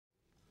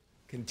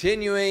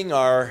Continuing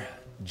our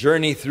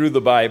journey through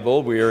the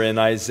Bible, we are in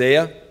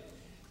Isaiah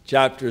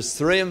chapters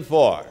 3 and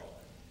 4.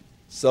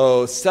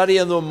 So study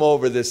them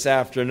over this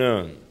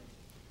afternoon.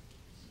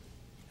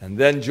 And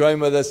then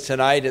join with us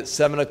tonight at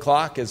 7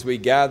 o'clock as we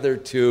gather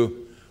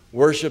to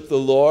worship the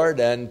Lord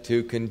and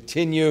to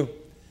continue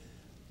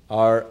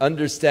our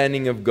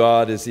understanding of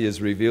God as He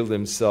has revealed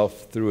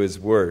Himself through His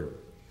Word.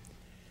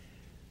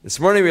 This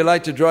morning we'd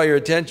like to draw your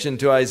attention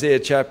to Isaiah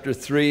chapter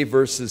 3,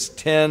 verses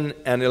 10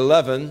 and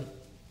 11.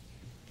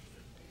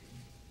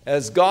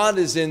 As God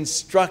is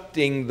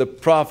instructing the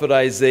prophet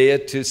Isaiah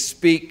to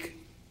speak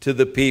to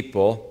the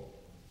people,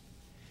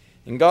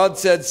 and God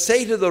said,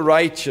 "Say to the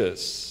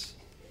righteous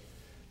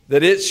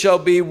that it shall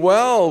be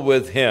well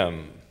with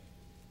him,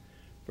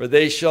 for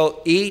they shall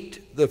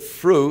eat the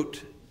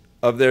fruit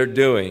of their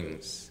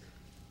doings.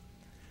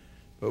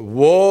 But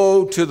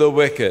woe to the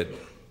wicked,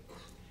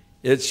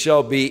 it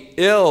shall be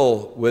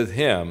ill with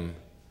him,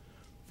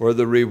 for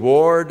the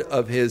reward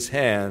of his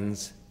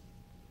hands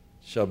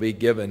shall be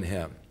given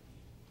him."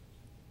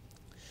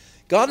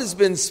 God has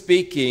been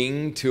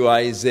speaking to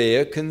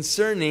Isaiah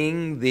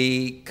concerning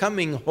the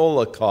coming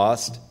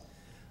Holocaust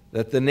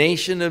that the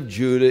nation of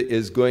Judah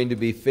is going to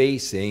be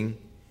facing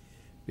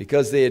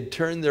because they had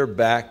turned their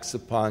backs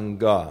upon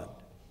God.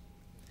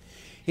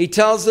 He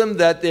tells them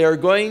that they are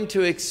going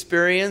to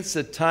experience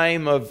a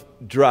time of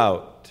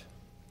drought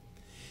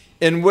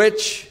in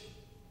which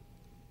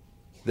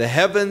the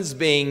heavens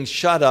being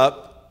shut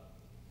up,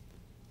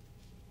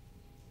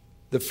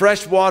 the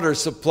fresh water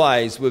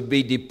supplies would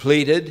be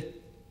depleted,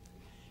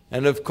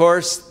 and of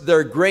course,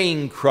 their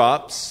grain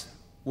crops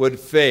would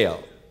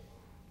fail.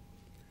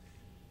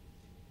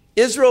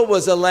 Israel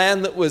was a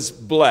land that was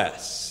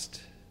blessed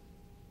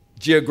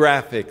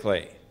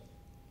geographically.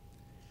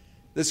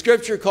 The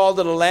scripture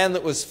called it a land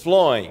that was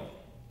flowing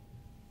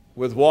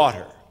with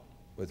water,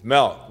 with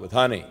milk, with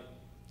honey.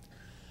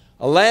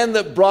 A land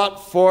that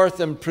brought forth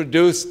and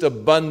produced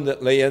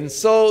abundantly, and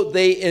so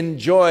they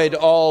enjoyed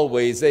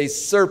always a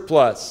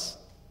surplus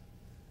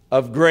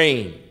of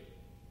grain.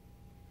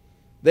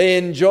 They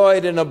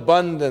enjoyed an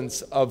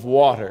abundance of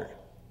water.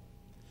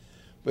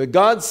 But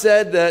God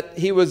said that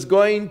He was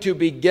going to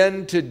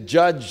begin to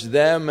judge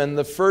them, and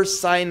the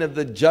first sign of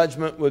the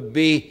judgment would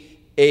be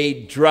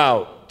a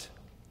drought,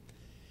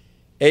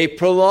 a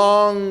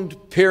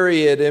prolonged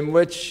period in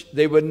which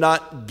they would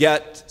not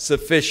get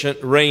sufficient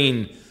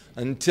rain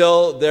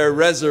until their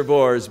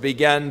reservoirs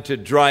began to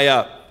dry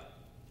up.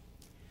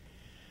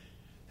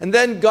 And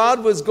then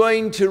God was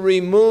going to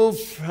remove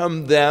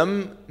from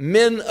them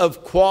men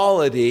of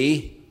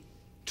quality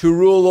to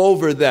rule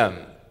over them.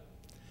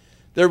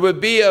 There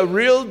would be a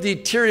real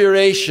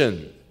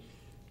deterioration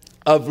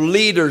of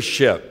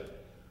leadership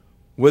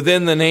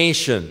within the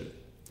nation,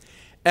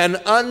 and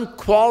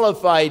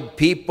unqualified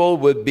people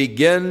would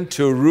begin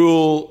to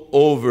rule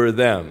over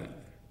them.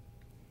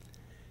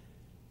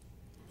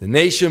 The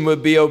nation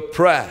would be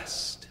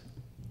oppressed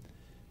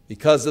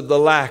because of the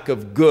lack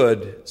of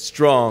good,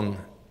 strong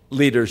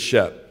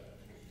leadership.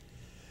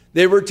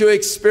 They were to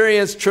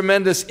experience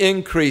tremendous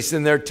increase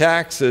in their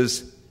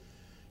taxes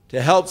to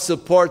help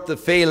support the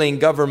failing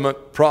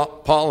government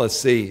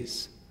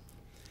policies.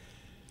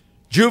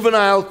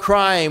 Juvenile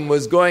crime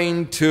was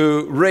going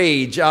to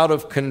rage out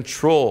of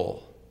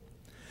control.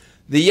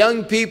 The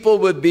young people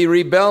would be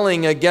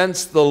rebelling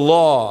against the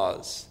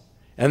laws,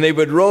 and they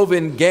would rove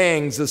in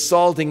gangs,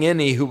 assaulting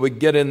any who would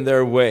get in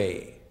their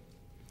way.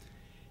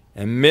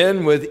 And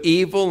men with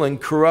evil and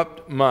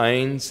corrupt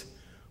minds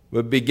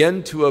would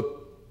begin to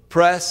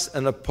oppress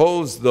and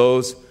oppose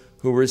those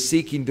who were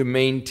seeking to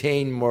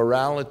maintain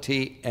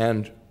morality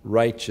and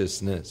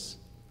righteousness.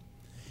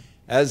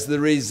 As the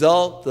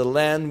result, the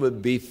land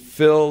would be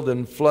filled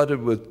and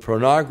flooded with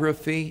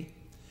pornography.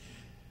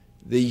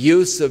 The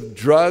use of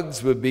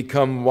drugs would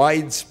become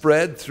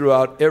widespread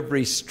throughout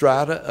every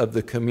strata of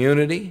the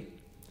community.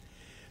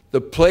 The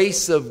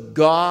place of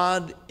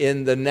God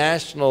in the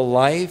national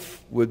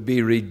life would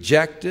be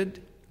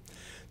rejected.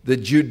 The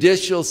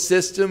judicial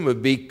system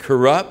would be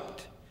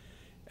corrupt,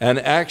 and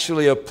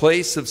actually a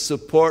place of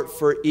support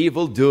for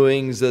evil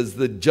doings, as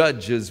the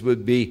judges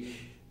would be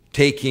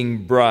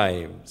taking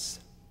bribes.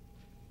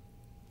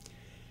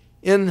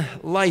 In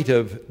light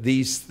of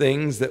these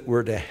things that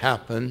were to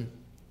happen,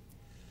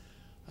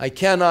 I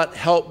cannot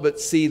help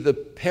but see the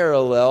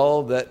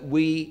parallel that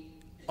we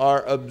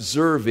are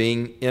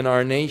observing in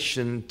our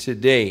nation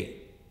today.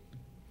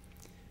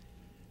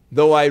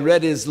 Though I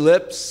read his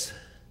lips,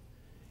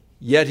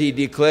 yet he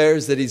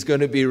declares that he's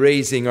going to be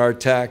raising our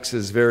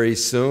taxes very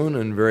soon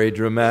and very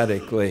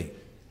dramatically.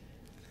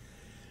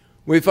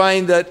 We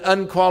find that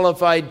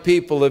unqualified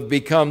people have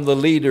become the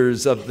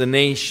leaders of the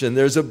nation.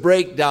 There's a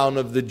breakdown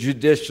of the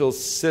judicial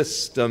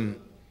system.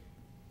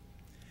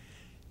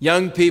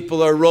 Young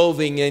people are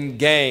roving in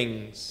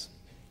gangs.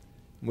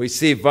 We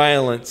see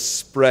violence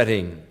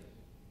spreading.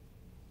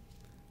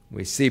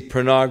 We see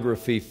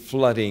pornography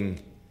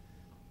flooding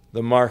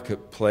the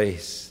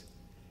marketplace,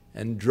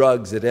 and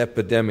drugs at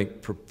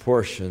epidemic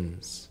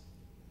proportions.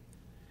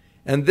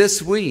 And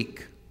this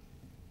week,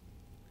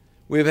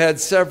 We've had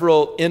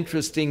several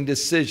interesting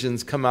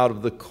decisions come out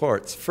of the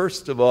courts.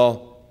 First of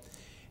all,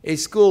 a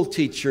school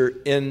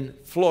teacher in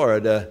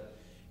Florida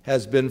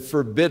has been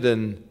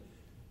forbidden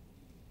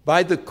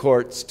by the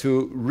courts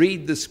to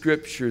read the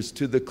scriptures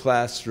to the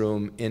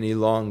classroom any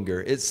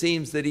longer. It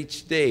seems that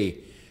each day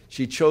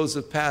she chose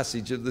a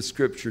passage of the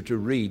scripture to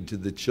read to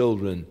the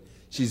children.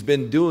 She's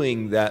been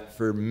doing that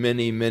for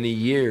many, many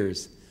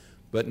years,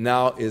 but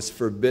now is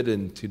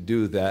forbidden to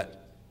do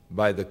that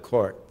by the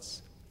courts.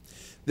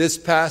 This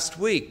past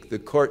week, the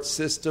court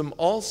system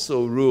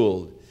also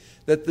ruled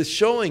that the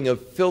showing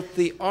of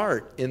filthy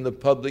art in the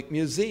public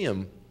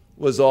museum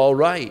was all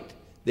right.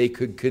 They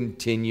could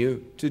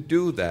continue to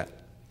do that.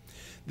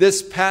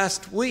 This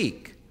past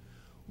week,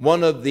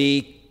 one of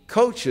the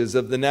coaches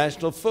of the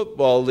National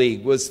Football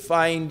League was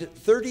fined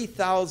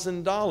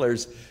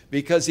 $30,000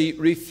 because he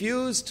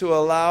refused to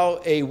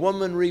allow a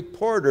woman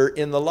reporter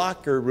in the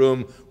locker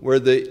room where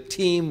the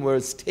team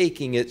was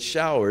taking its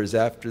showers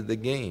after the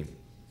game.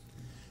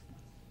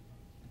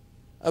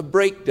 A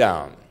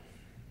breakdown,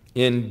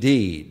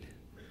 indeed,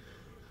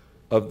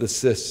 of the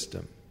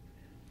system.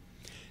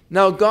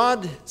 Now,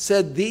 God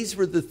said these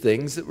were the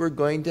things that were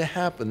going to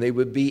happen. They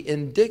would be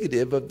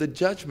indicative of the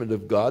judgment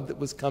of God that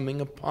was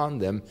coming upon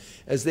them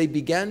as they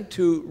began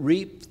to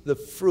reap the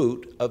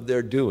fruit of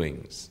their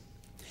doings.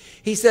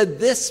 He said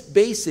this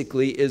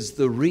basically is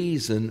the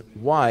reason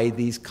why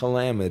these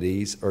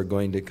calamities are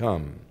going to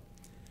come.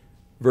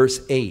 Verse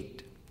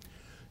 8,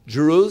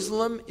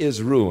 Jerusalem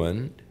is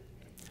ruined,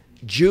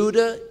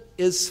 Judah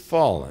is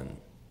fallen,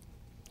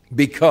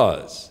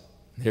 because,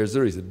 here's the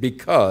reason,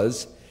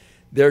 because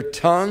their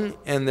tongue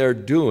and their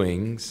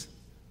doings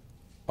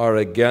are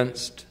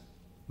against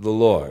the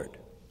Lord.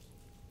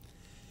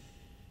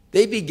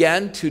 They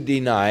began to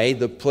deny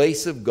the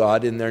place of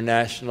God in their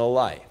national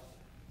life.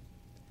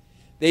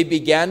 They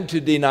began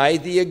to deny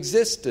the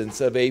existence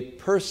of a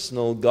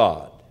personal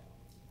God.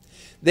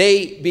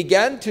 They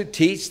began to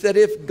teach that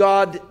if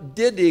God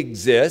did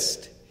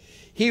exist,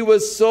 he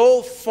was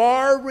so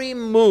far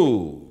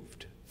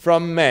removed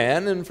from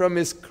man and from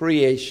his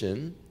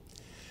creation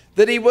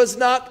that he was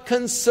not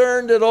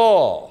concerned at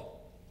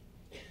all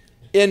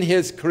in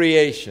his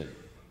creation,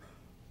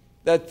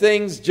 that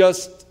things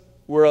just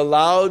were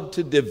allowed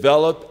to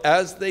develop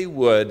as they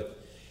would,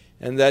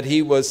 and that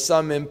he was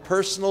some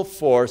impersonal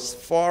force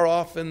far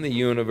off in the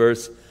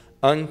universe,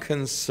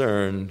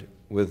 unconcerned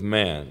with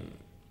man.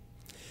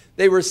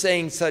 They were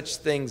saying such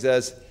things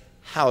as,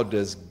 how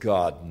does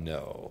God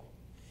know?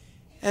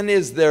 And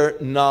is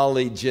there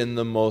knowledge in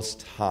the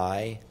Most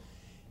High?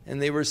 And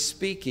they were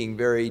speaking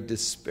very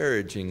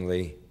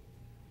disparagingly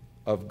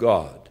of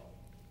God.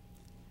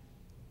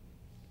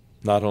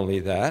 Not only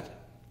that,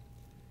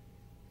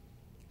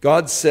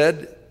 God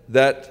said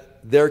that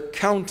their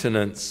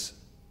countenance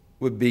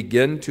would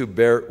begin to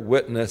bear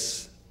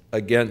witness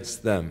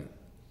against them.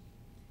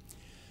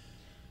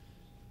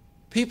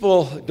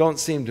 People don't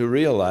seem to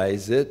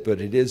realize it, but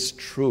it is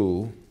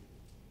true.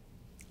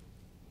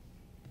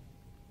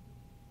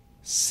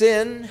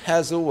 Sin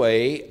has a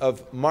way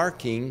of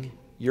marking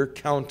your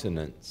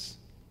countenance,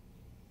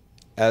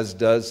 as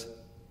does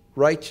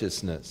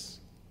righteousness.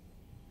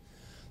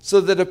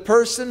 So that a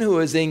person who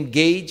is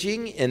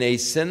engaging in a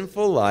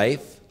sinful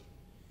life,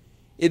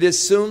 it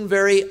is soon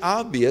very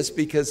obvious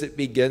because it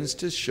begins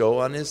to show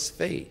on his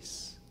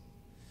face.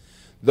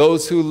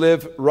 Those who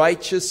live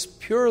righteous,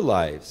 pure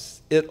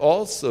lives, it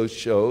also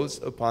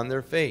shows upon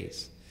their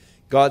face.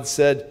 God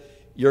said,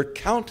 your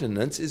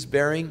countenance is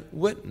bearing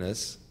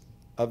witness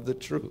of the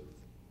truth.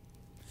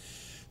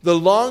 The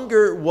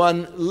longer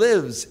one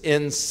lives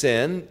in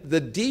sin, the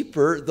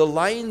deeper the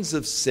lines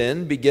of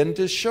sin begin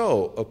to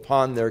show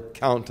upon their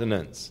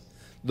countenance.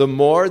 The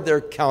more their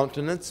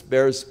countenance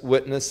bears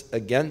witness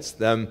against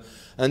them,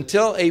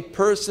 until a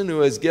person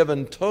who is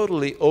given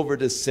totally over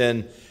to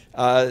sin,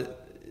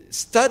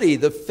 study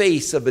the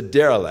face of a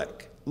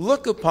derelict.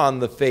 Look upon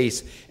the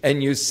face,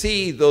 and you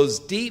see those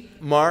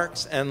deep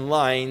marks and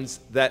lines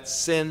that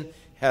sin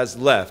has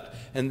left.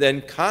 And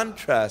then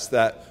contrast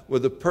that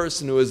with a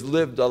person who has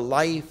lived a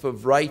life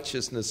of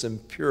righteousness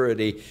and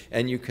purity,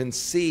 and you can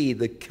see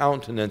the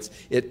countenance.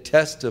 It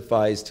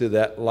testifies to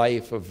that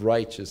life of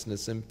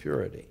righteousness and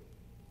purity.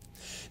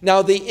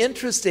 Now, the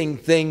interesting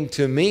thing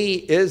to me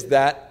is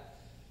that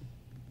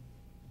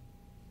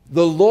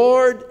the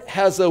Lord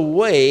has a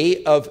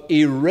way of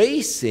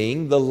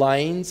erasing the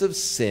lines of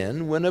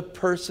sin when a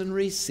person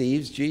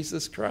receives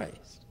Jesus Christ.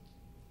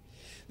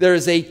 There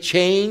is a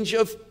change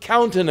of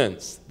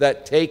countenance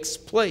that takes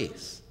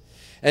place.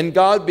 And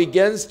God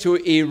begins to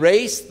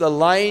erase the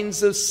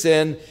lines of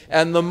sin,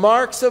 and the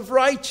marks of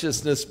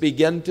righteousness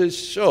begin to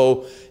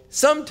show,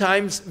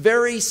 sometimes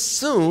very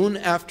soon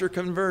after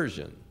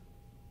conversion.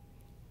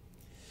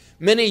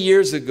 Many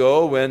years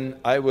ago, when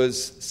I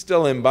was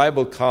still in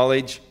Bible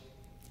college,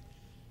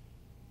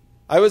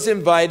 I was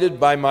invited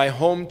by my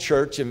home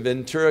church in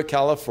Ventura,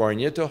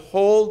 California, to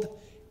hold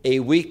a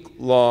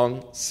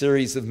week-long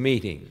series of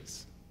meetings.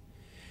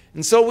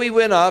 And so we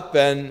went up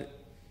and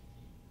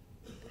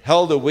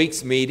held a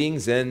week's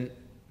meetings in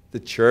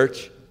the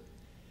church.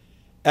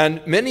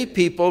 And many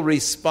people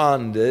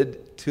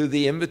responded to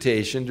the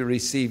invitation to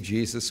receive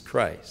Jesus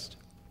Christ.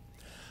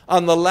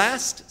 On the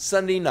last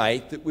Sunday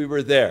night that we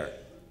were there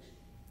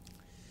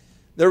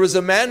was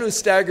a man who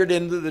staggered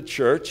into the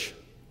church.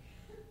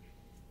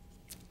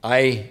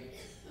 I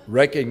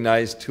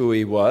recognized who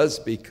he was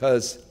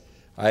because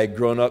I had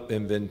grown up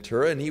in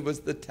Ventura, and he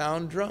was the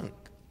town drunk.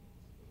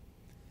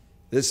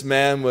 This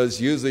man was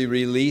usually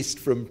released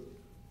from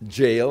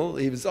jail.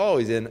 He was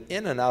always in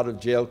and out of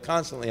jail,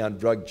 constantly on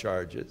drunk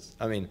charges,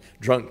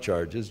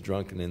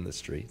 drunken in the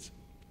streets.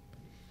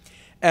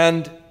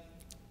 And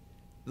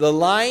the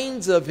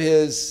lines of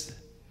his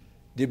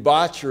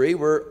debauchery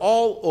were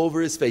all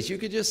over his face. You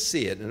could just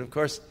see it. And of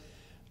course,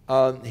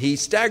 he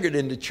staggered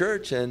into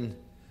church, and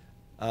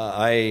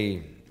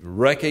I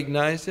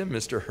recognized him,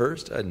 Mr.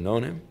 Hurst. I'd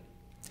known him.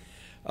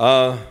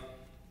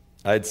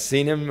 I'd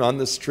seen him on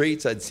the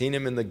streets. I'd seen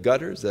him in the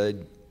gutters.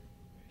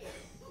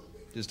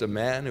 Just a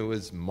man who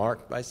was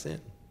marked by sin.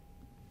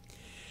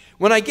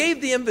 When I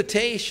gave the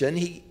invitation,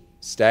 he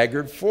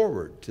staggered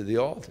forward to the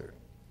altar.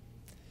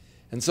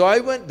 And so I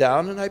went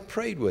down and I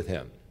prayed with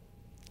him.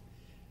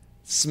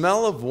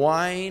 Smell of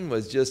wine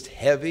was just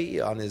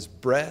heavy on his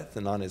breath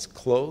and on his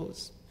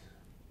clothes,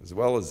 as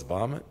well as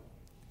vomit.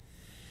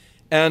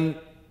 And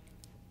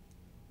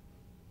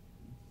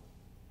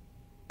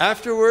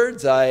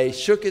afterwards, I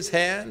shook his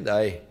hand.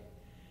 I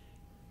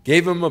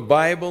gave him a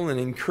Bible and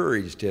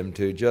encouraged him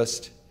to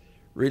just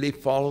really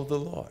follow the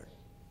Lord.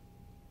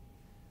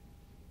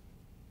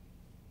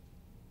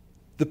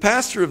 The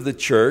pastor of the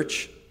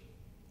church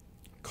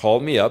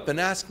called me up and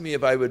asked me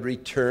if I would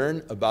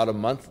return about a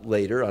month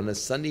later on a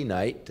Sunday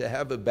night to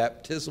have a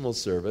baptismal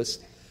service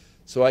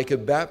so I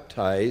could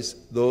baptize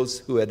those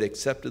who had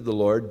accepted the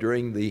Lord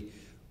during the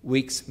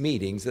week's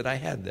meetings that I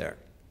had there.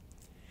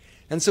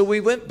 And so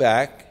we went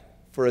back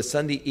for a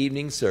Sunday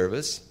evening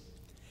service.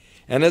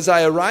 And as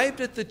I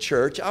arrived at the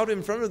church, out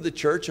in front of the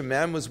church, a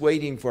man was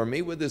waiting for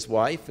me with his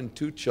wife and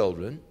 2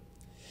 children.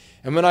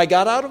 And when I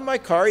got out of my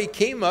car, he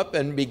came up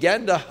and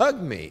began to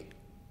hug me,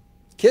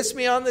 kiss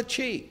me on the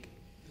cheek,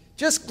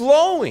 just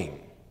glowing.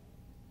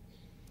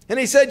 And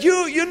he said,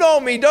 you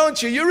know me,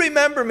 don't you? You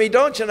remember me,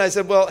 don't you? And I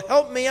said, well,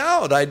 help me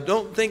out. I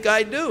don't think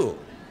I do.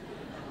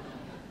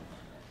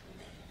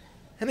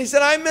 And he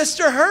said, I'm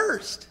Mr.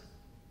 Hurst.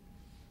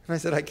 And I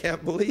said, I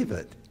can't believe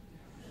it.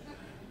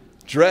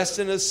 Dressed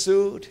in a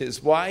suit,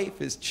 his wife,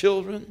 his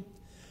children.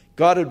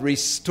 God had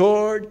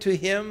restored to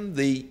him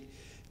the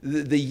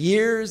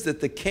years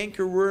that the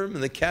cankerworm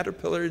and the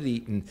caterpillar had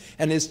eaten.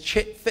 And his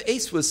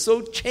face was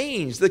so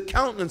changed, the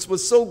countenance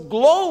was so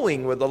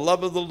glowing with the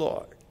love of the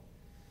Lord,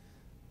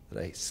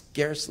 that I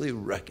scarcely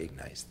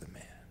recognized the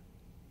man.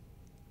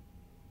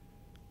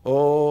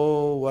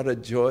 Oh, what a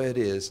joy it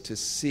is to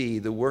see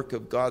the work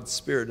of God's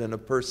Spirit in a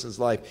person's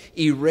life,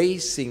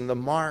 erasing the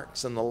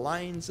marks and the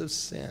lines of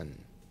sin.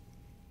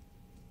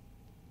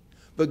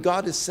 But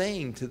God is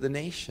saying to the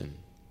nation,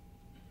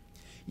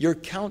 your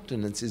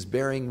countenance is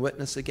bearing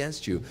witness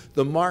against you.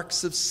 The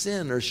marks of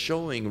sin are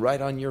showing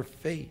right on your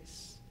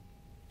face.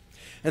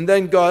 And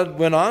then God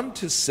went on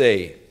to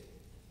say,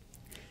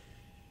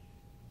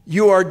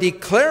 you are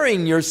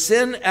declaring your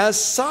sin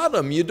as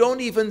Sodom. You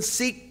don't even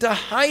seek to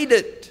hide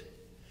it.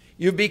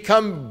 You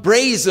become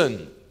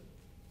brazen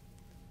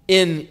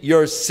in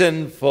your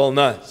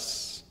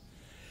sinfulness.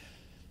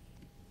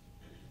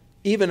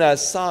 Even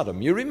as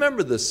Sodom. You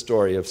remember the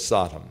story of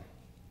Sodom.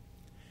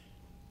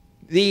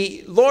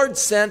 The Lord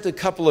sent a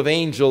couple of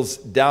angels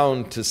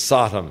down to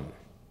Sodom.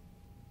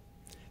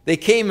 They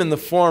came in the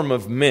form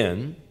of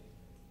men.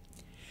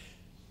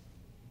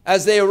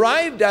 As they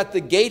arrived at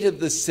the gate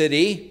of the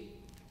city,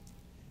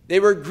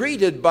 they were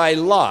greeted by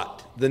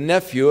Lot, the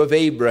nephew of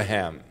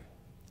Abraham.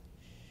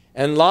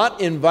 And Lot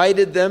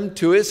invited them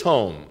to his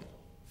home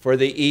for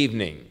the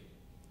evening.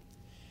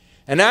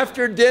 And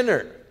after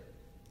dinner,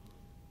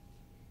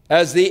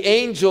 as the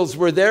angels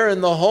were there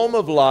in the home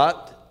of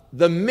Lot,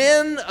 the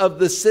men of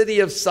the city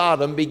of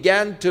Sodom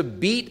began to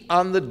beat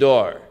on the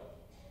door.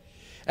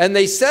 And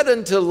they said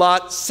unto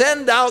Lot,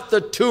 send out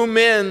the 2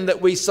 men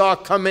that we saw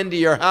come into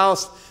your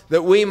house,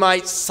 that we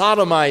might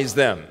sodomize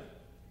them.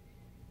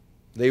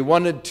 They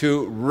wanted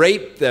to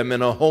rape them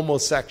in a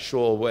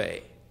homosexual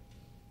way.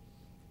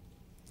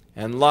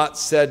 And Lot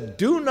said,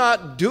 do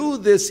not do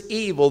this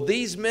evil.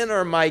 These men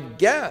are my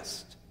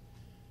guests.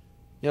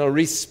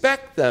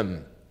 Respect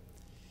them.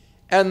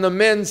 And the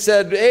men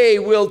said, hey,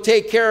 we'll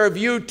take care of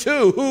you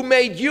too. Who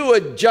made you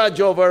a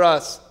judge over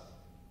us?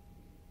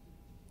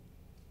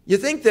 You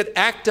think that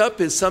ACT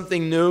UP is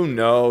something new?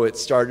 No, it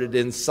started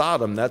in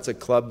Sodom. That's a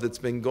club that's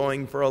been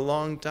going for a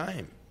long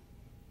time.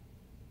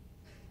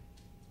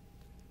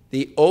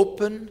 The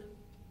open,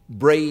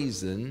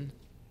 brazen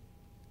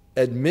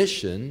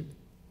admission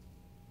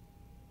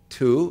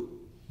to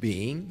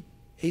being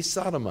a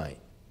sodomite,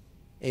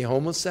 a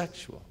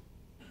homosexual.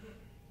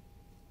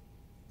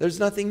 There's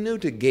nothing new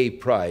to gay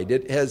pride.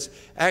 It has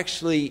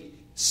actually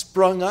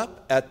sprung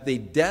up at the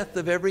death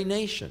of every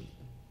nation.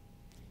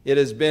 It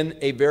has been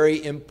a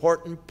very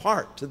important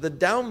part to the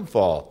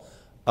downfall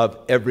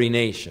of every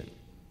nation.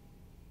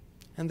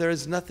 And there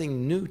is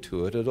nothing new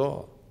to it at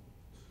all.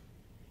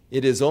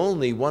 It is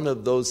only one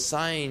of those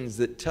signs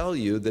that tell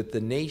you that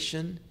the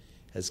nation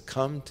has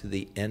come to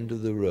the end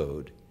of the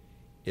road.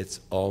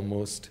 It's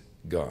almost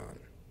gone.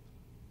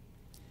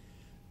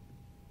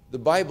 The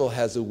Bible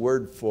has a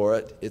word for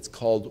it. It's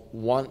called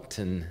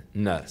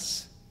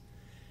wantonness.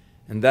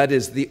 And that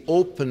is the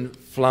open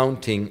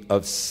flaunting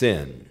of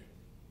sin,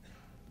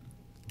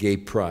 gay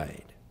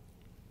pride.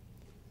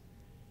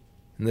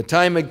 And the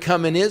time had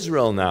come in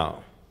Israel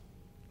now,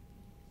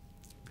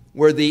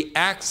 where the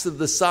acts of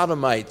the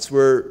Sodomites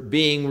were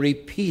being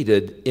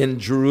repeated in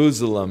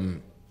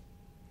Jerusalem.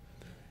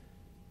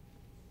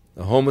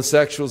 The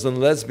homosexuals and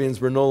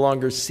lesbians were no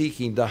longer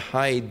seeking to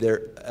hide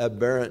their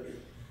aberrant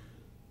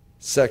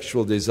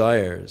sexual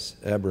desires.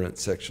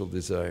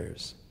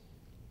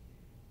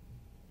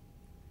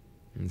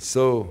 And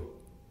so,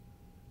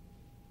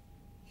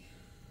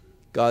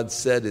 God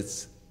said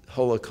its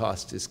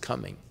Holocaust is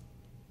coming.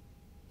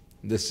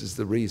 This is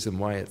the reason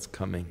why it's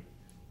coming.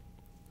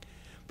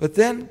 But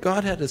then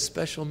God had a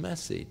special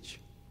message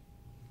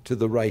to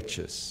the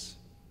righteous.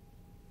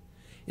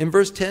 In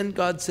verse 10,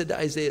 God said to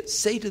Isaiah,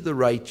 "Say to the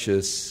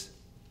righteous,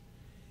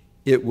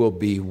 it will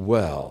be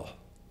well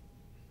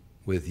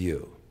with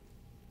you."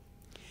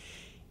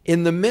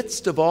 In the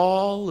midst of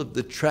all of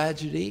the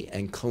tragedy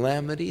and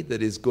calamity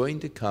that is going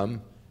to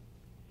come,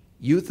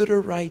 you that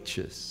are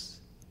righteous,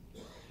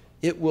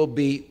 it will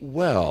be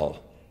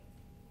well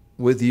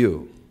with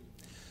you.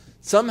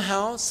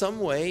 Somehow, some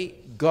way,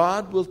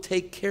 God will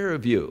take care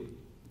of you.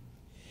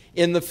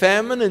 In the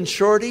famine and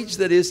shortage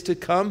that is to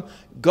come,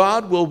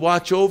 God will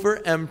watch over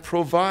and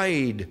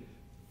provide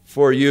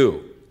for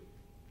you.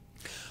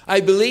 I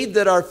believe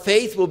that our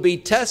faith will be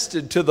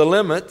tested to the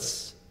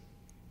limits,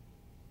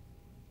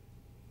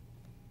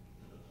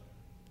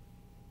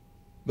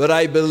 but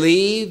I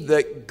believe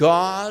that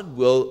God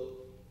will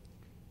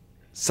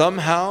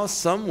somehow,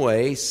 some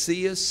way,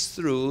 see us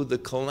through the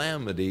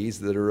calamities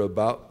that are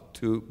about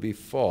to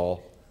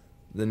befall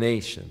the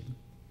nation.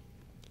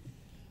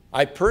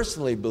 I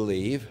personally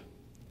believe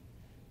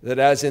that,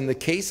 as in the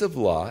case of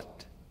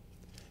Lot,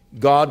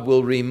 God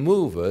will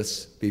remove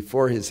us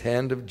before his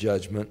hand of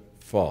judgment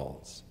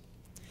falls.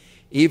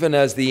 Even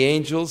as the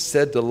angels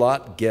said to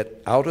Lot,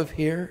 "Get out of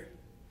here,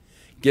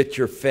 get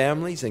your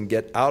families and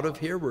get out of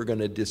here. We're going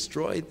to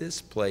destroy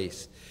this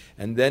place."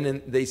 And then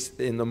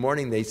in the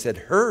morning they said,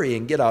 "Hurry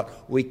and get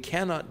out. We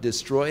cannot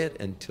destroy it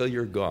until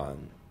you're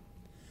gone."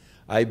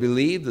 I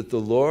believe that the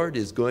Lord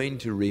is going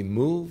to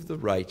remove the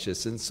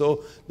righteous. And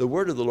so the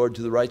word of the Lord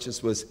to the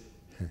righteous was,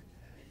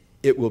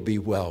 "It will be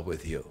well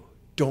with you."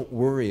 Don't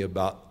worry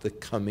about the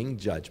coming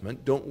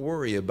judgment. Don't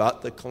worry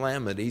about the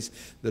calamities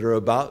that are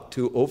about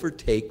to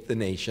overtake the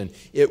nation.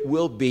 It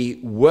will be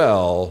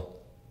well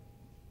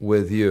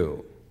with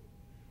you.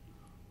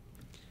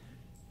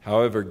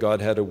 However,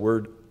 God had a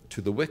word to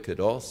the wicked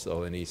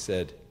also, and he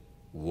said,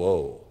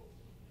 "Woe,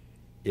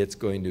 it's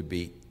going to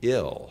be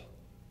ill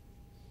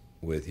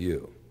with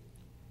you."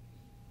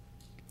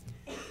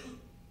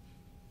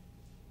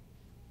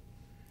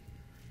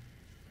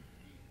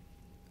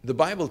 The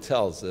Bible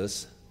tells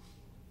us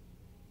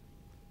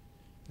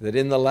that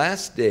in the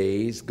last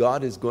days,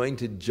 God is going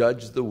to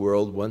judge the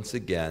world once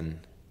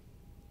again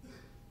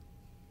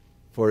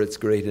for its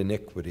great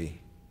iniquity.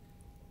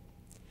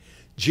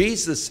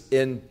 Jesus,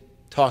 in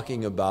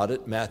talking about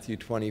it, Matthew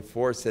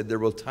 24, said there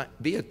will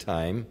be a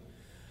time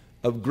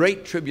of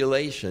great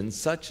tribulation,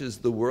 such as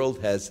the world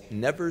has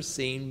never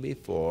seen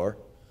before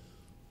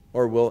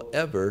or will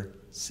ever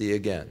see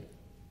again.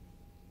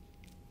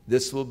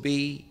 This will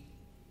be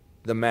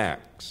the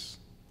max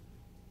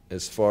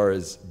as far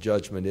as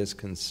judgment is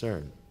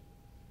concerned.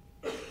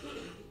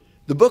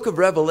 The book of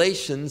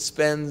Revelation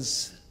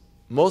spends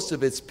most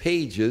of its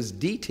pages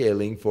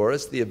detailing for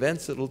us the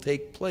events that will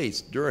take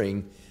place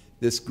during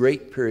this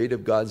great period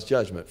of God's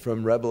judgment,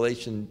 from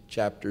Revelation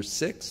chapter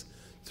 6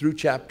 through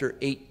chapter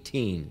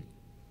 18.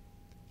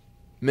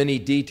 Many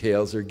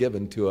details are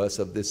given to us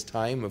of this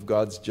time of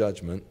God's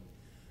judgment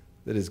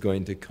that is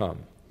going to come.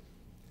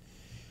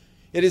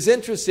 It is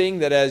interesting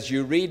that as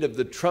you read of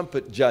the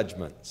trumpet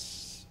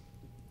judgments,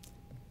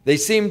 they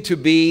seem to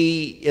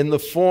be in the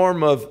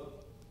form of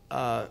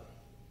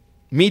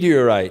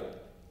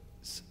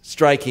meteorites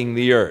striking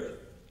the earth.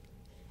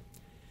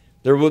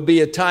 There will be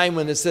a time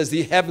when it says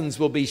the heavens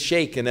will be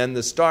shaken and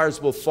the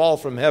stars will fall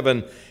from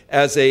heaven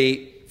as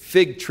a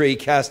fig tree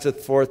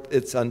casteth forth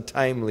its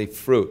untimely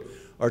fruit,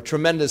 or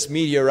tremendous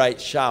meteorite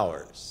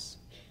showers.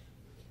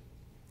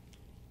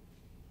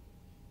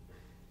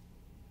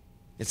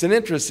 It's an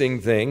interesting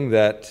thing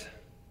that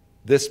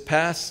this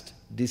past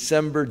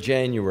December,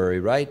 January,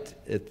 right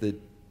at the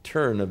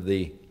turn of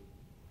the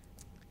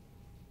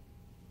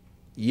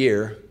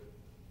year,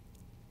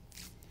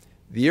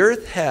 the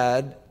earth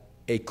had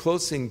a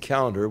close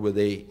encounter with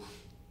a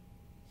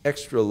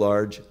extra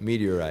large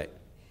meteorite.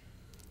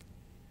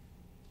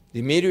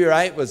 The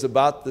meteorite was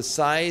about the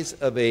size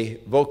of a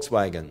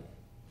Volkswagen,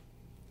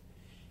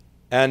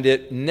 and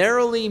it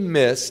narrowly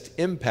missed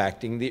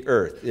impacting the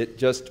earth. It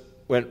just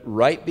went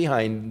right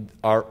behind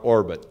our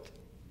orbit.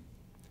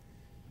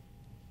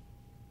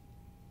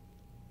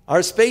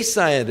 Our space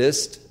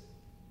scientist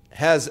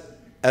has,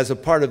 as a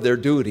part of their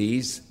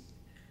duties,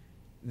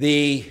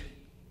 the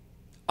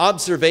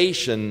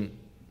observation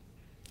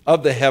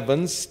of the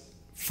heavens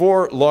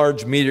for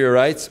large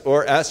meteorites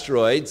or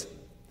asteroids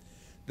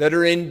that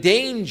are in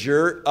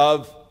danger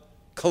of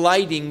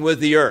colliding with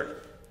the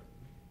Earth.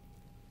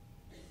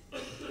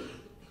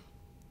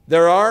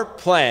 There are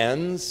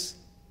plans,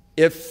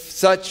 if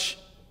such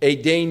a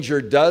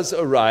danger does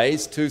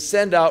arise, to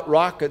send out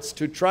rockets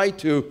to try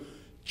to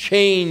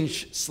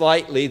change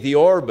slightly the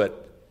orbit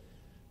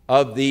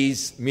of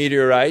these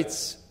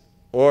meteorites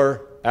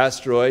or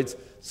asteroids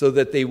so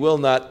that they will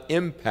not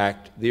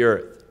impact the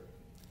Earth.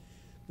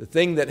 The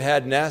thing that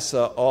had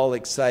NASA all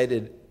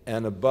excited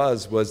and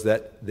abuzz was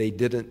that they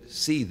didn't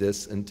see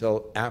this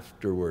until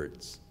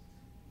afterwards,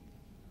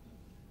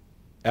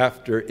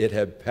 after it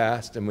had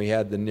passed and we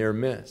had the near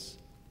miss.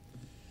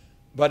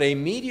 But a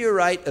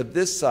meteorite of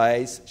this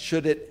size,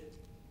 should it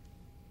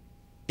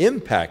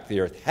impact the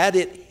Earth, had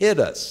it hit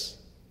us,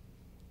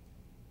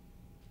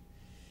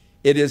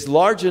 it is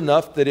large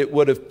enough that it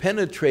would have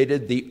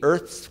penetrated the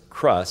Earth's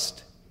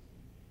crust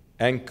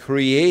and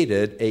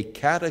created a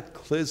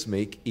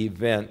cataclysmic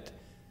event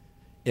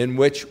in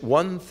which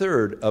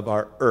 1/3 of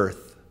our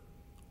Earth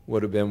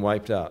would have been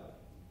wiped out.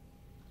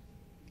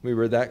 We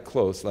were that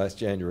close last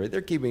January.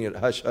 They're keeping it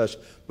hush-hush,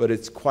 but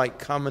it's quite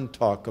common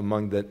talk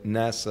among the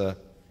NASA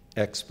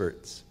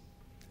experts.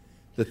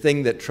 The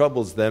thing that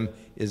troubles them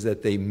is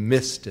that they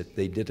missed it.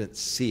 They didn't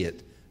see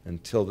it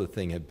until the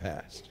thing had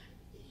passed.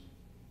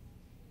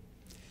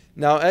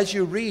 Now, as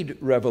you read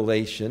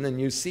Revelation and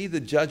you see the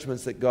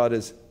judgments that God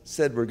has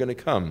said were going to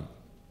come,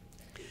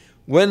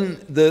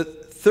 when the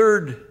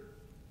third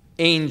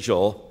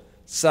angel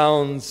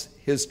sounds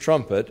his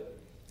trumpet,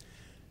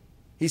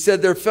 he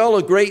said, "There fell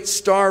a great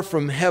star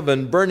from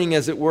heaven, burning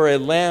as it were a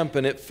lamp,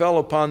 and it fell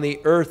upon the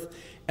earth,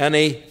 and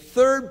a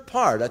third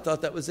part," I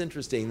thought that was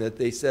interesting that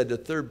they said a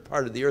third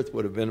part of the earth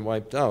would have been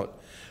wiped out.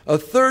 "A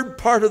third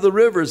part of the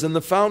rivers and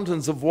the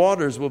fountains of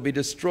waters will be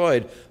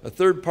destroyed. A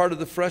third part of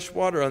the fresh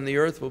water on the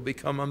earth will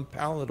become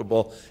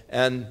unpalatable,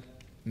 and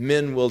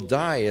men will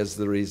die as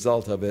the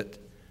result of it."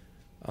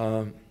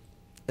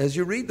 As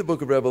you read the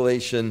book of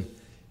Revelation,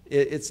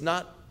 it's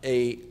not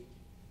a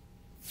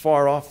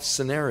far-off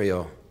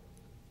scenario.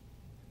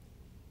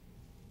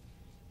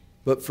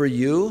 But for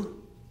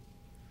you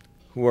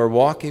who are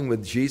walking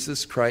with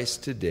Jesus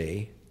Christ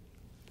today,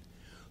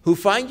 who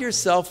find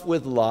yourself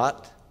with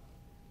Lot,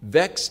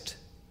 vexed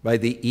by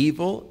the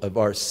evil of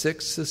our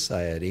sick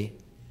society,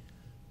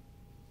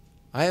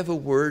 I have a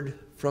word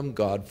from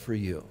God for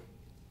you.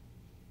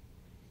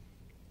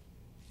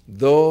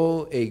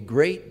 Though a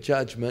great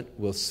judgment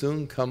will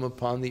soon come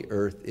upon the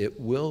earth, it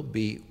will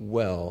be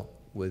well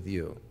with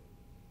you.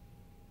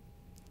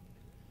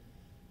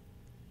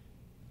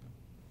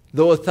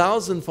 Though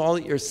 1,000 fall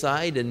at your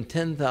side and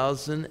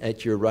 10,000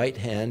 at your right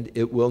hand,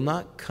 it will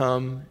not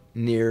come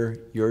near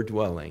your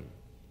dwelling.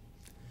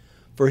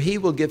 For he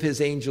will give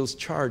his angels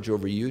charge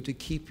over you to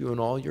keep you in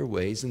all your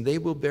ways, and they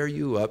will bear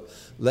you up,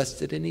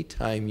 lest at any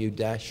time you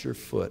dash your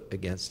foot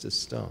against a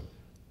stone.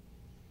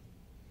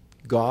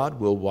 God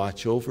will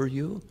watch over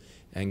you,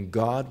 and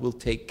God will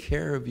take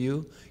care of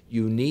you.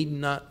 You need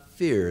not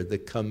fear the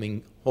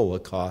coming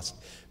Holocaust,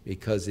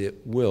 because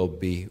it will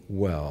be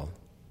well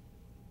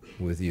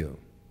with you.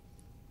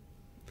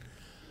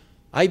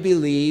 I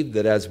believe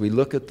that as we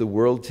look at the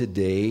world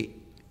today,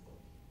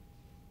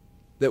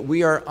 that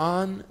we are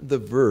on the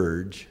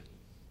verge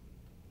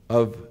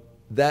of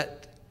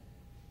that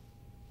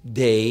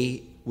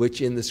day which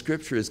in the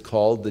Scripture is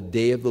called the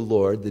day of the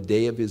Lord, the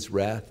day of his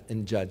wrath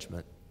and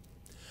judgment.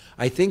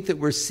 I think that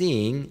we're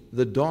seeing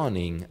the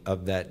dawning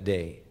of that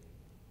day.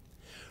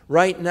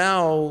 Right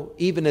now,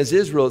 even as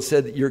Israel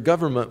said that your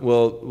government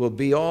will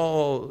be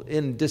all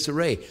in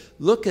disarray.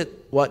 Look at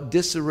what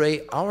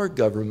disarray our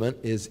government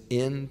is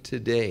in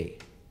today.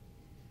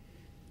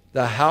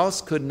 The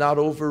House could not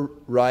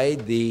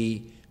override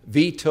the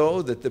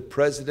veto that the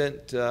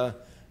president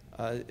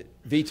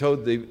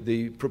vetoed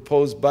the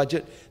proposed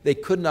budget. They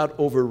could not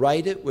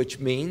override it, which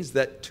means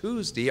that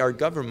Tuesday our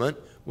government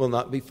will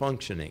not be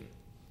functioning.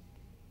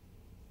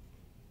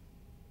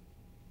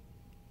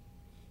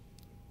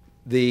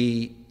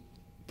 The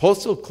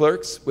postal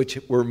clerks, which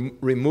were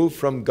removed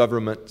from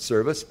government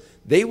service,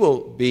 they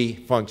will be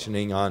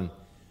functioning on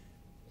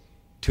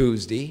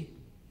Tuesday.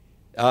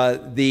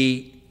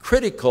 The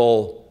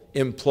critical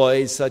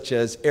employees, such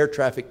as air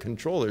traffic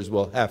controllers,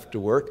 will have to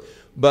work.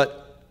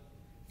 But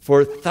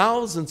for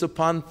thousands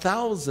upon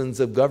thousands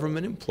of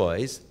government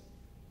employees,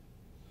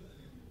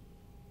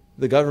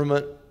 the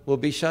government will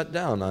be shut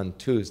down on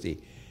Tuesday.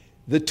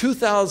 The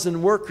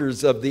 2,000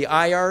 workers of the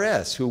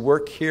IRS who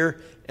work here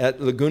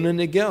at Laguna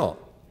Niguel,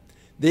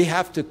 they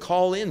have to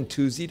call in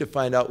Tuesday to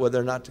find out whether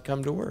or not to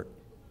come to work.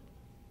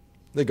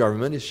 The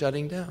government is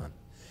shutting down.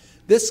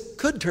 This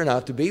could turn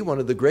out to be one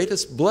of the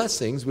greatest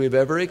blessings we've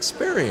ever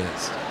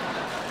experienced.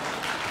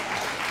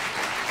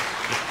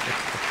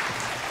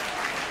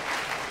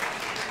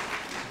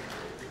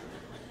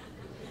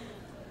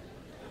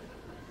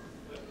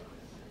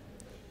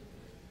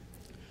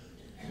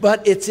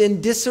 But it's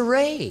in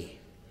disarray.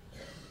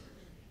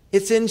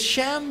 It's in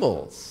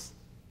shambles.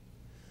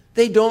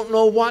 They don't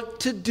know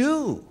what to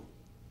do.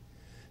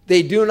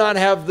 They do not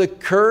have the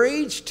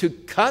courage to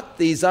cut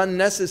these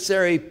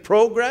unnecessary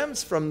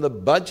programs from the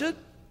budget.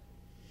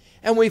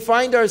 And we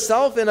find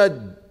ourselves in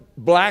a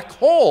black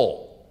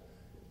hole.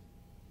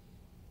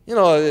 You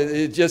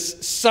know,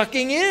 just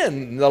sucking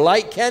in. The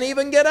light can't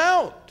even get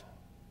out.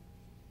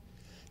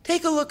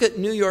 Take a look at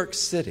New York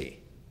City.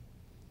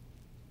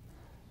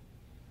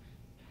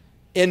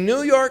 In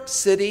New York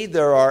City,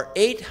 there are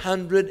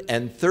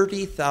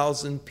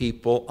 830,000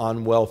 people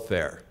on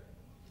welfare.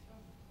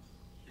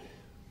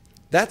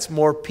 That's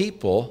more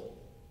people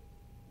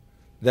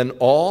than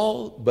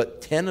all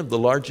but 10 of the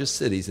largest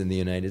cities in the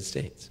United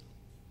States.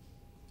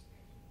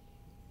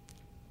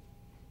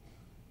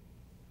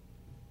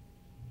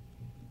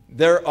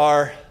 There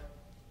are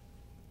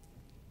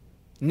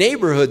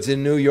neighborhoods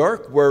in New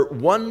York where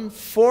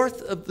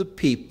 1/4 of the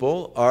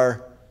people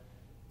are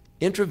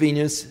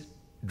intravenous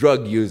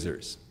drug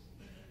users.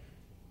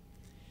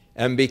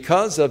 And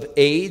because of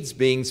AIDS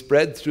being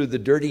spread through the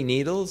dirty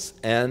needles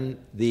and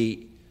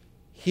the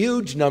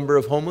huge number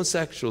of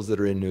homosexuals that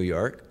are in New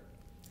York,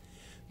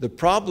 the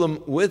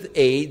problem with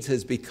AIDS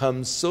has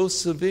become so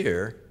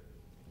severe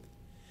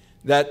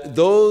that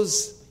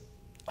those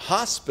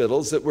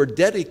hospitals that were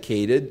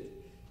dedicated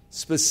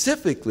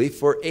specifically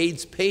for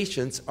AIDS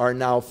patients are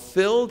now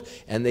filled,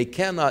 and they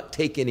cannot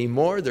take any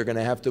more. They're going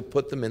to have to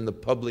put them in the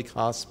public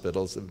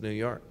hospitals of New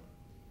York.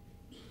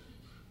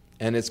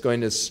 And it's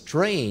going to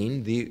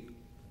strain the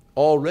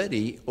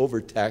already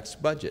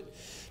overtaxed budget.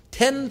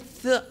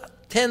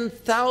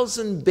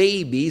 10,000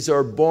 babies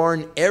are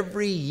born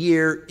every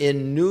year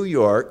in New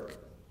York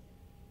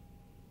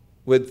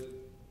with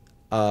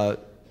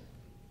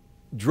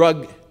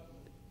drug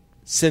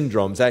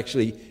syndromes,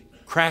 actually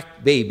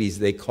crack babies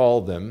they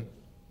call them.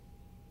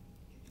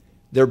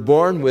 They're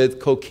born with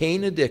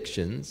cocaine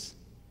addictions,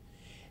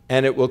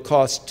 and it will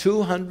cost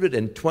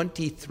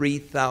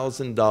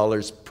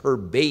 $223,000 per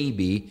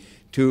baby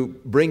to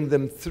bring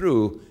them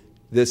through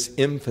this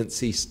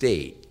infancy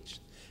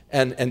stage.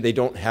 And they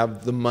don't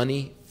have the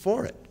money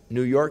for it.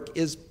 New York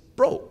is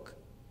broke.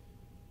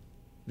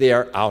 They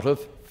are out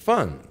of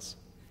funds.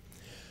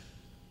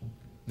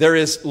 There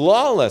is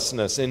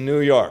lawlessness in New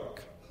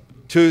York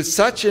to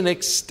such an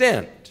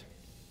extent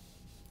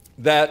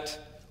that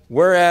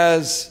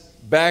whereas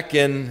back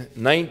in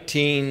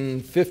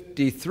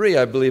 1953,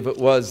 I believe it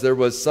was, there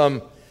was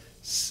some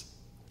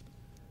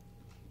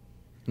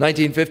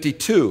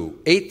 1952,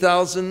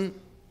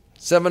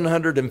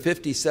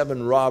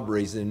 8,757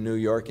 robberies in New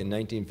York in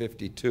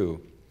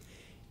 1952.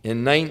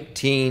 In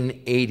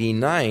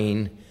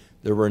 1989,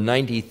 there were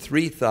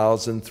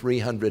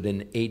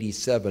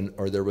 93,387,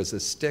 or there was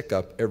a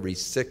stick-up every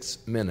 6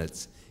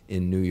 minutes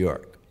in New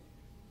York.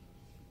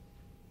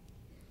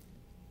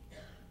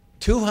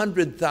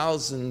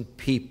 200,000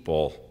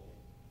 people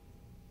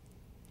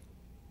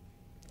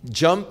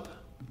jump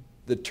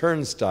the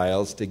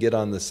turnstiles to get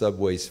on the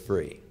subways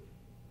free.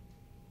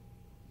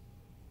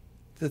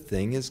 The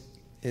thing is,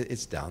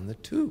 it's down the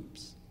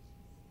tubes.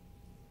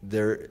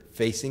 They're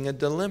facing a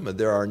dilemma.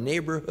 There are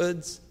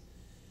neighborhoods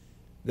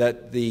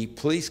that the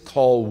police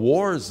call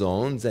war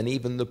zones, and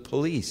even the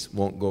police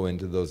won't go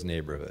into those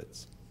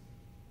neighborhoods.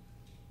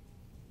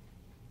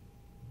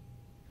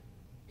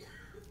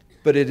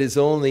 But it is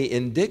only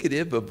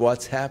indicative of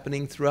what's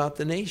happening throughout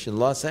the nation.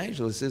 Los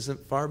Angeles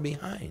isn't far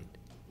behind.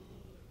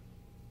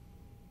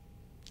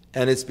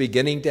 And it's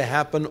beginning to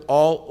happen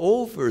all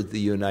over the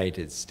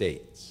United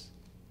States.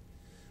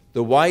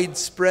 The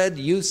widespread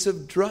use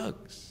of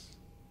drugs.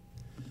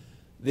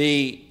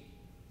 The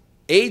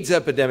AIDS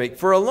epidemic.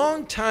 For a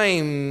long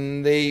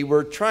time, they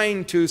were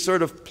trying to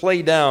sort of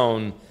play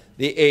down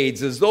the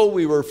AIDS as though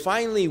we were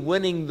finally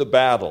winning the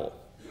battle.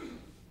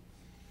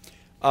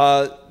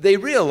 They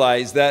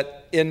realized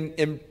that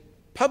in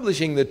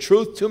publishing the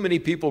truth, too many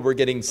people were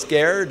getting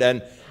scared,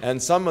 and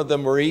some of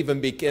them were even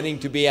beginning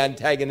to be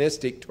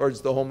antagonistic towards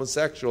the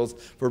homosexuals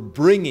for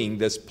bringing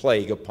this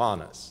plague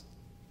upon us.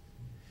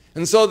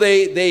 And so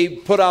they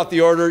put out the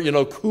order,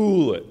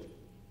 cool it.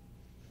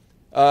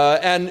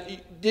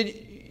 And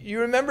did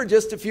you remember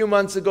just a few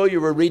months ago you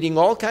were reading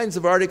all kinds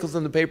of articles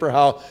in the paper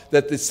how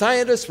that the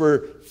scientists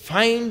were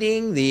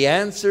finding the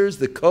answers,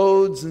 the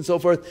codes, and so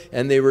forth,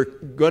 and they were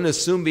going to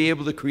soon be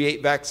able to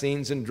create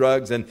vaccines and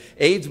drugs, and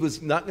AIDS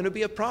was not going to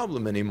be a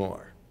problem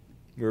anymore.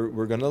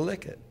 We're going to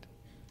lick it.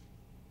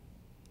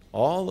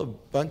 All a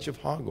bunch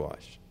of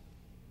hogwash.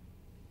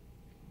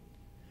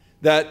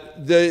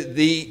 That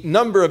the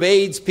number of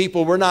AIDS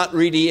people were not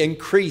really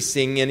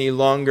increasing any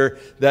longer,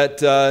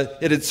 that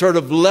it had sort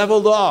of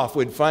leveled off.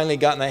 We'd finally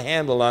gotten a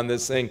handle on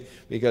this thing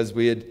because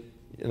we had,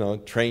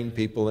 trained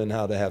people in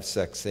how to have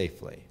sex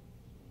safely.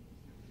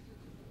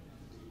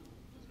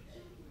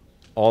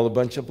 All a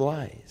bunch of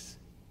lies.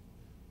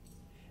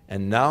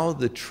 And now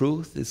the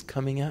truth is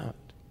coming out.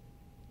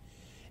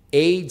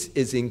 AIDS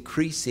is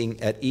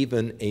increasing at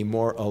even a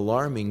more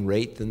alarming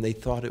rate than they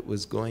thought it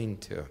was going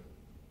to.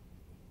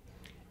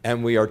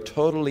 And we are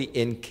totally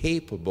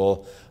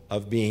incapable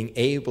of being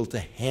able to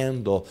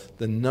handle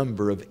the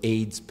number of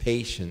AIDS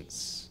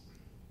patients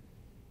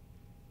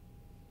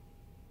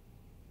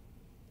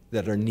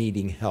that are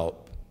needing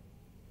help.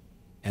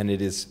 And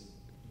it is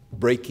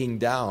breaking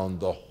down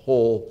the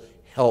whole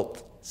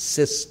health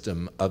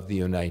system of the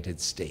United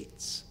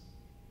States.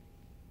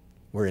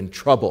 We're in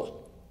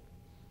trouble.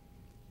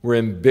 We're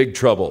in big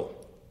trouble.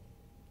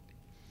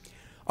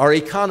 Our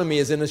economy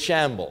is in a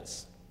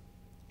shambles.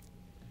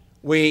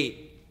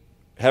 We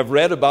have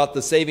read about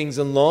the savings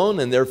and loan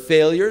and their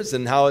failures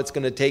and how it's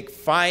going to take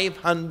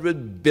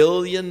 $500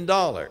 billion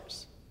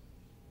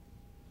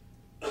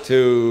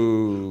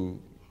to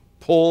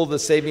pull the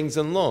savings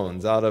and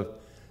loans out of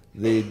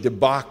the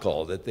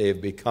debacle that they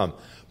have become.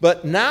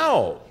 But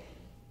now,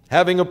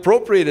 having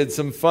appropriated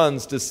some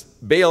funds to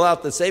bail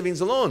out the savings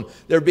and loan,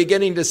 they're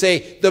beginning to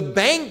say the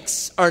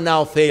banks are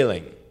now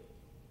failing.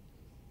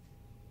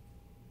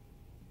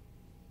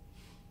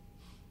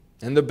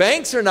 And the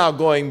banks are now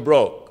going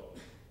broke.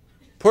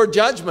 Poor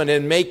judgment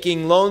in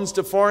making loans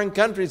to foreign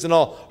countries and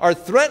all are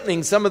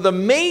threatening some of the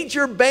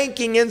major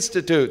banking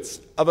institutes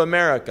of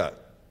America.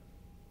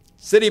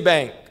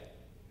 Citibank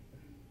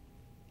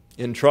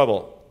in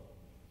trouble.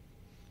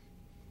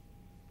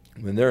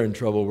 When they're in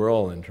trouble, we're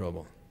all in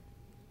trouble.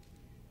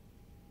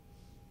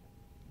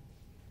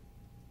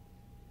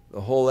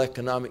 The whole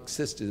economic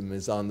system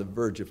is on the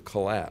verge of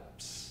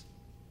collapse.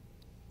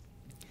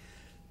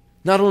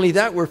 Not only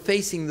that, we're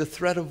facing the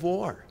threat of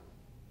war.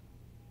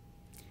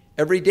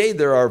 Every day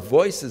there are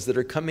voices that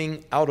are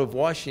coming out of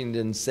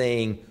Washington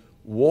saying,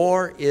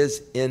 war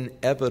is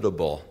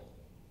inevitable.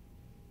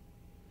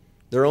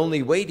 They're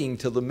only waiting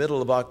till the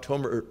middle of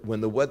October when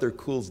the weather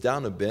cools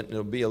down a bit and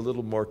it'll be a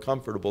little more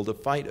comfortable to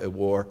fight a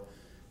war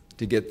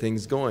to get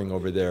things going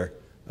over there,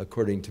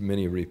 according to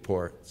many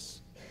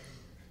reports.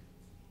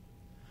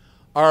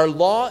 Our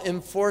law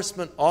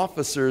enforcement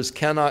officers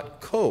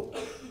cannot cope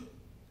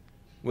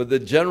with the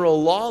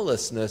general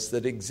lawlessness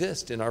that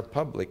exists in our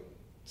public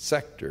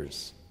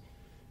sectors.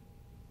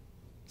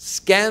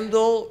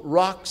 Scandal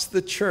rocks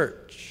the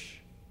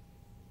church.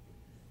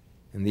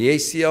 And the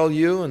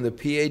ACLU and the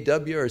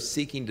PAW are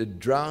seeking to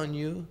drown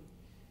you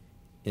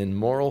in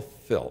moral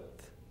filth.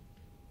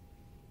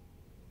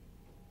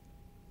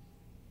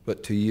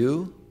 But to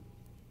you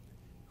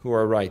who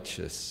are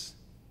righteous,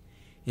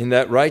 in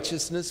that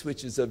righteousness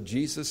which is of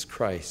Jesus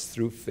Christ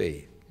through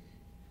faith,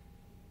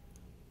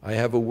 I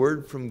have a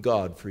word from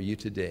God for you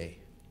today.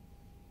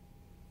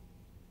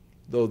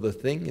 Though the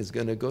thing is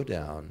going to go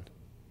down,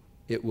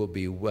 it will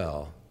be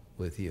well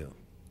with you.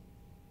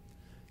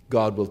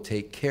 God will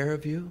take care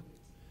of you.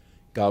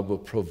 God will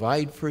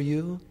provide for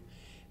you.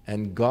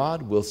 And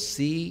God will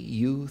see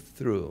you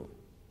through.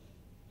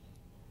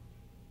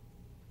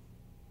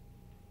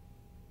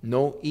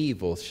 No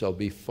evil shall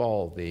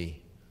befall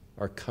thee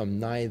or come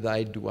nigh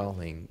thy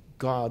dwelling.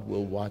 God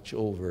will watch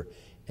over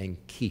and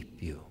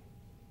keep you.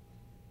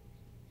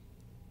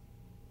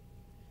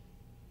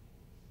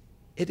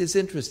 It is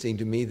interesting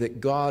to me that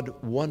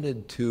God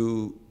wanted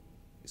to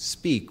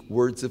speak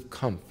words of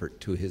comfort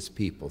to his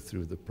people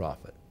through the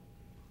prophet.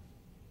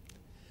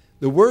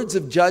 The words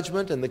of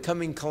judgment and the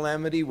coming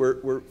calamity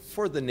were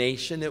for the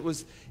nation.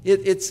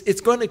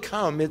 It's going to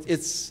come.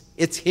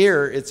 It's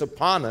here. It's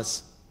upon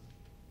us.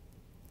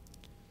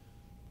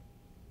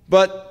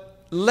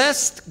 But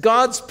lest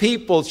God's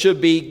people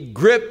should be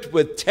gripped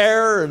with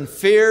terror and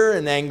fear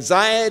and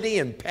anxiety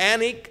and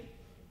panic,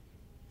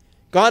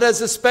 God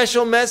has a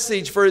special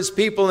message for his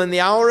people in the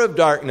hour of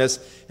darkness,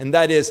 and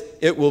that is,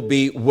 it will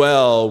be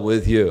well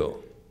with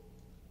you.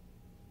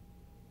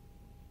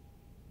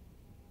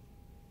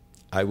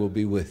 I will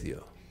be with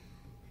you.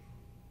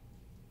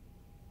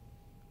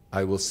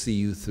 I will see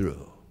you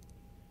through,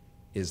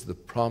 is the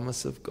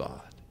promise of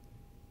God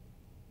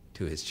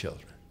to his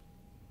children.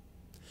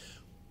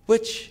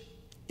 Which,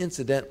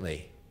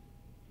 incidentally,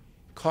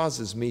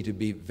 causes me to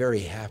be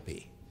very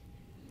happy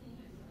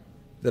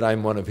that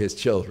I'm one of his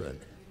children.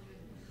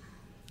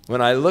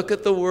 When I look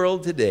at the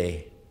world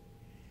today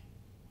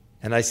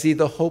and I see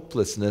the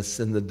hopelessness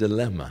and the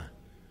dilemma,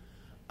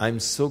 I'm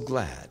so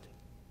glad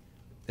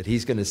that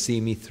he's going to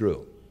see me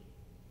through.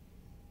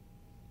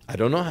 I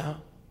don't know how.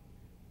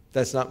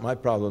 That's not my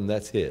problem,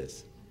 that's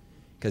his.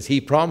 Because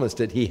he promised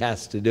it, he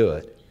has to do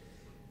it.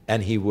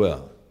 And he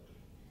will.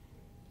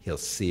 He'll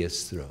see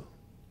us through.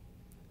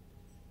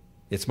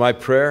 It's my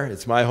prayer,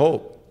 it's my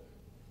hope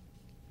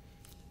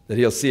that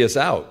he'll see us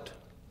out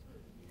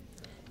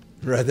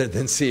rather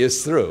than see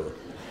us through.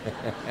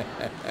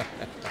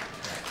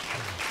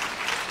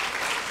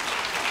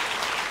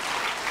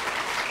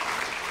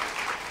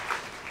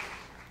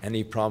 And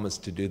he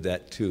promised to do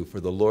that too. For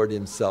the Lord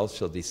himself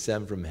shall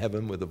descend from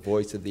heaven with the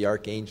voice of the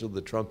archangel,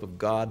 the trump of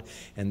God,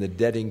 and the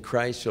dead in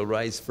Christ shall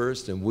rise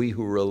first, and we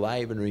who are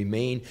alive and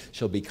remain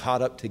shall be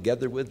caught up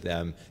together with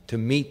them to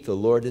meet the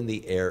Lord in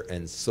the air,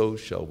 and so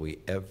shall we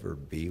ever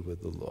be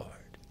with the Lord.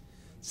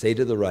 Say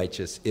to the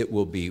righteous, it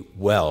will be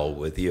well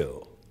with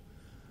you.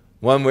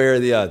 One way or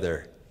the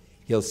other,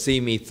 he'll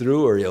see me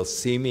through or he'll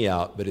see me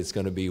out, but it's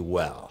going to be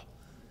well.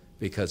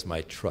 because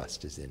my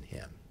trust is in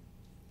him.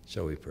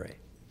 Shall we pray?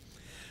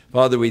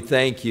 Father, we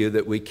thank you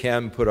that we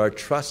can put our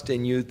trust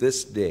in you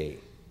this day.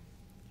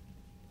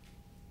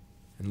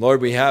 And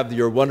Lord, we have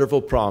your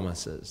wonderful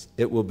promises.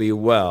 It will be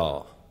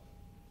well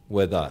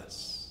with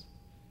us.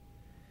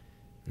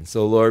 And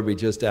so, Lord, we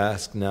just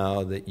ask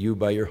now that you,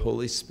 by your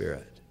Holy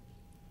Spirit,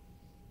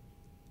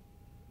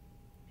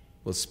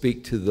 will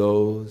speak to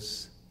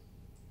those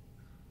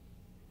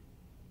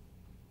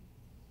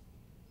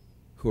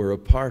who are a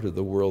part of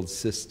the world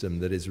system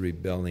that is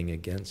rebelling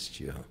against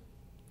you.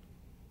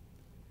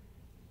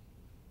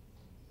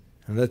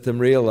 And let them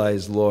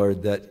realize,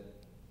 Lord, that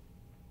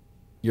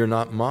you're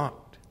not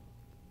mocked.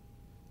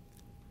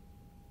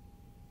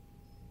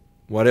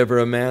 Whatever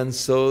a man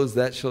sows,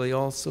 that shall he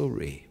also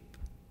reap.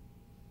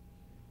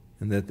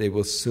 And that they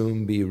will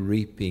soon be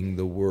reaping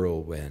the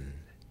whirlwind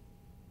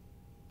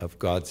of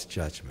God's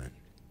judgment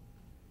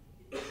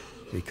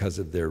because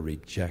of their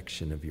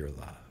rejection of your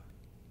love.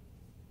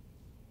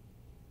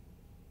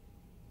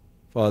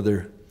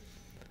 Father,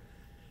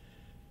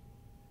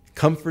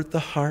 comfort the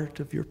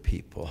heart of your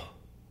people.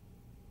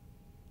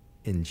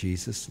 In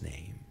Jesus'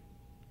 name,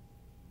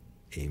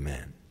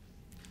 amen.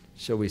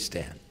 Shall we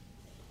stand?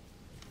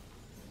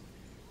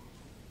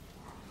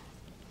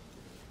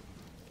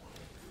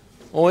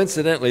 Oh,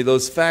 incidentally,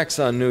 those facts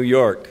on New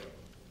York,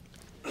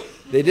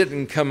 they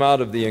didn't come out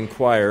of the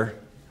Enquirer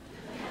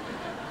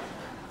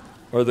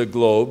or the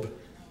Globe.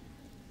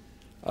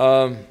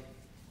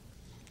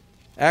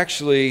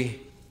 Actually,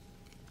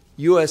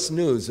 U.S.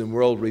 News and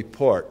World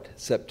Report,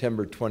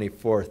 September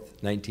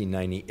 24th,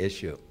 1990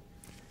 issue,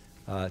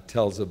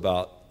 tells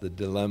about the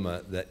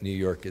dilemma that New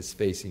York is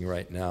facing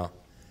right now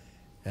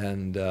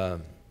and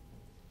the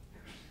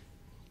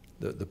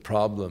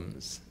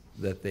problems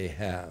that they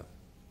have.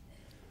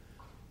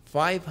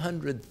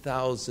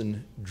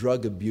 500,000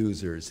 drug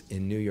abusers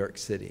in New York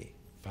City.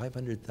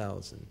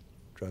 500,000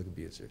 drug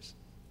abusers.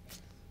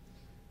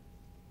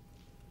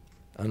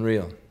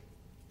 Unreal.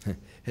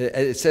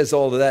 It says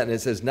all of that, and it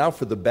says, now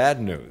for the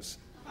bad news.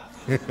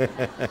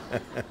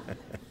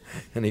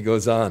 And he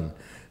goes on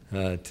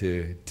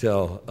to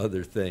tell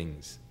other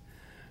things.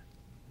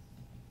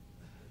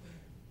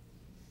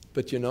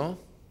 But you know,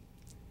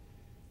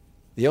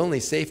 the only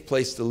safe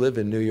place to live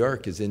in New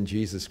York is in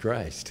Jesus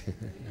Christ.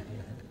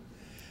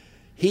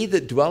 He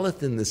that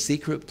dwelleth in the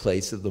secret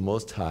place of the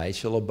Most High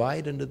shall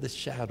abide under the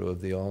shadow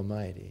of the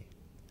Almighty.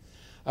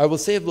 I will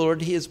say of the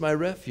Lord, he is my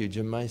refuge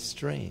and my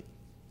strength,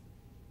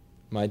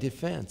 my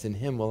defense. In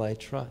him will I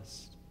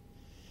trust.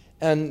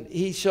 And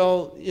he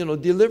shall,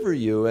 deliver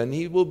you, and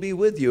he will be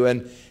with you.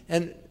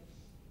 And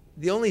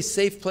the only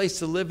safe place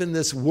to live in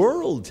this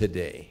world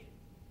today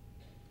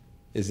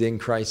is in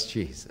Christ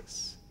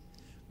Jesus,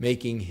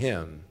 making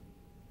him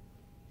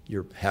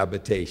your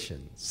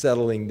habitation,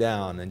 settling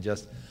down and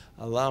just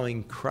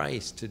allowing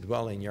Christ to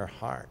dwell in your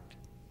heart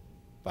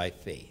by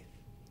faith.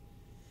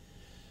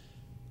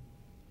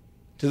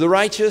 To the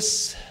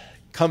righteous,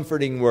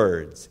 comforting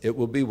words, it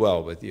will be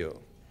well with you.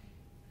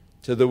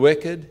 To the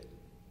wicked,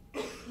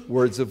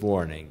 words of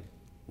warning,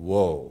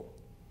 woe,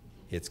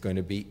 it's going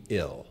to be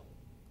ill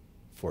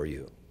for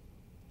you.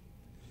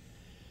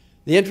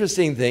 The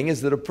interesting thing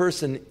is that a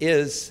person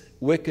is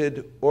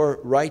wicked or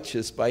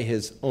righteous by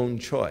his own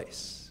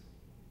choice.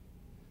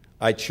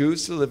 I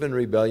choose to live in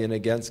rebellion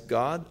against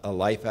God, a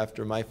life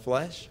after my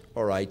flesh,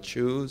 or I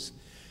choose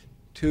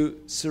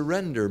to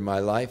surrender my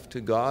life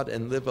to God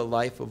and live a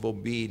life of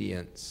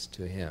obedience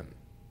to him,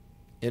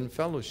 in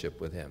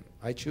fellowship with him.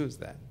 I choose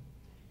that.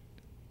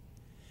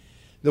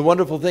 The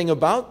wonderful thing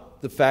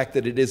about the fact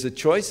that it is a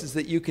choice is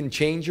that you can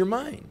change your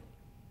mind.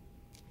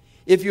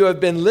 If you have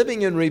been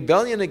living in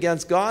rebellion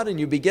against God and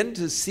you begin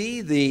to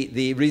see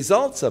the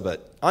results of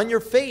it on your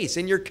face,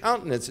 in your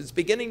countenance, it's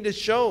beginning to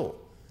show.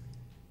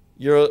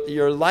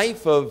 Your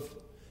life of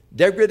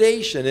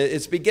degradation,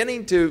 it's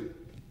beginning to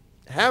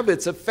have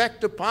its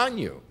effect upon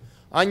you,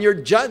 on your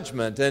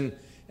judgment, and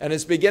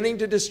it's beginning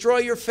to destroy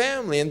your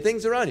family and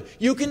things around you.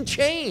 You can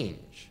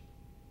change.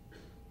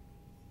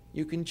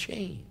 You can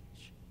change.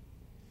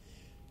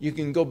 You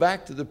can go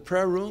back to the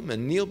prayer room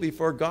and kneel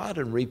before God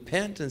and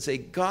repent and say,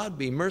 God,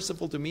 be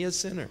merciful to me, a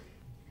sinner.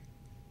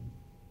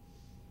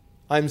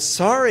 I'm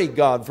sorry,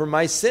 God, for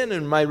my sin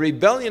and my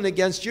rebellion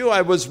against you.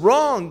 I was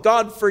wrong.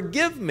 God,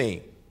 forgive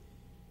me.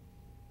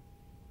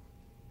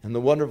 And the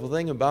wonderful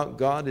thing about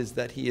God is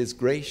that he is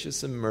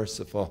gracious and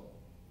merciful.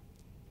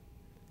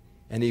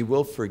 And he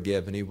will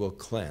forgive and he will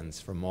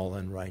cleanse from all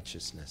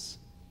unrighteousness.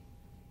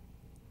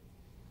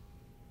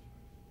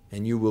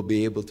 And you will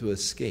be able to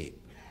escape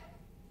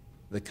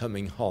the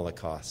coming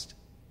Holocaust.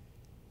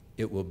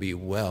 It will be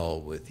well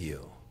with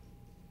you.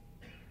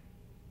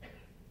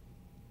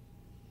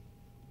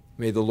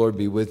 May the Lord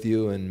be with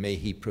you, and may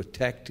he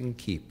protect and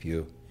keep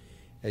you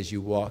as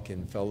you walk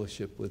in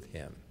fellowship with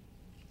him.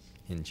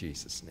 In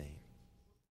Jesus' name.